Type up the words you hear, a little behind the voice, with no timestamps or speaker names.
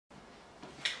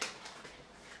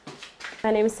My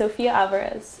name is Sofia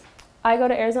Alvarez. I go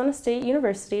to Arizona State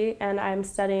University and I'm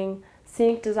studying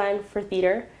scenic design for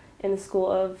theater in the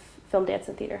School of Film, Dance,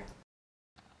 and Theater.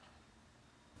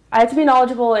 I have to be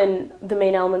knowledgeable in the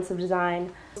main elements of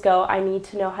design. I need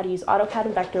to know how to use AutoCAD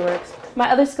and Vectorworks. My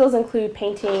other skills include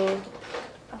painting,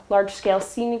 large-scale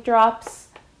scenic drops,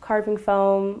 carving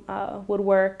foam,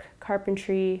 woodwork,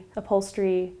 carpentry,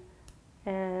 upholstery,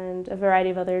 and a variety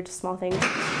of other just small things.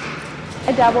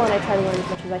 I dabble and I try to learn as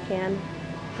much as I can.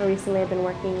 Recently I've been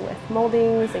working with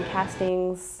moldings and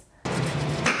castings.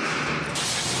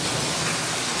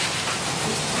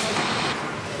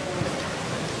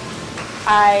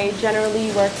 I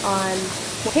generally work on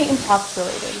paint and props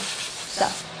related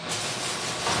stuff.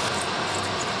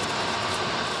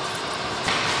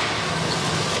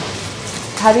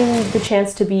 Having the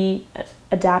chance to be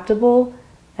adaptable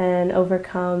and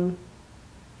overcome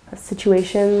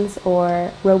situations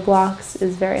or roadblocks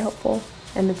is very helpful,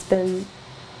 and it's been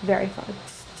very fun.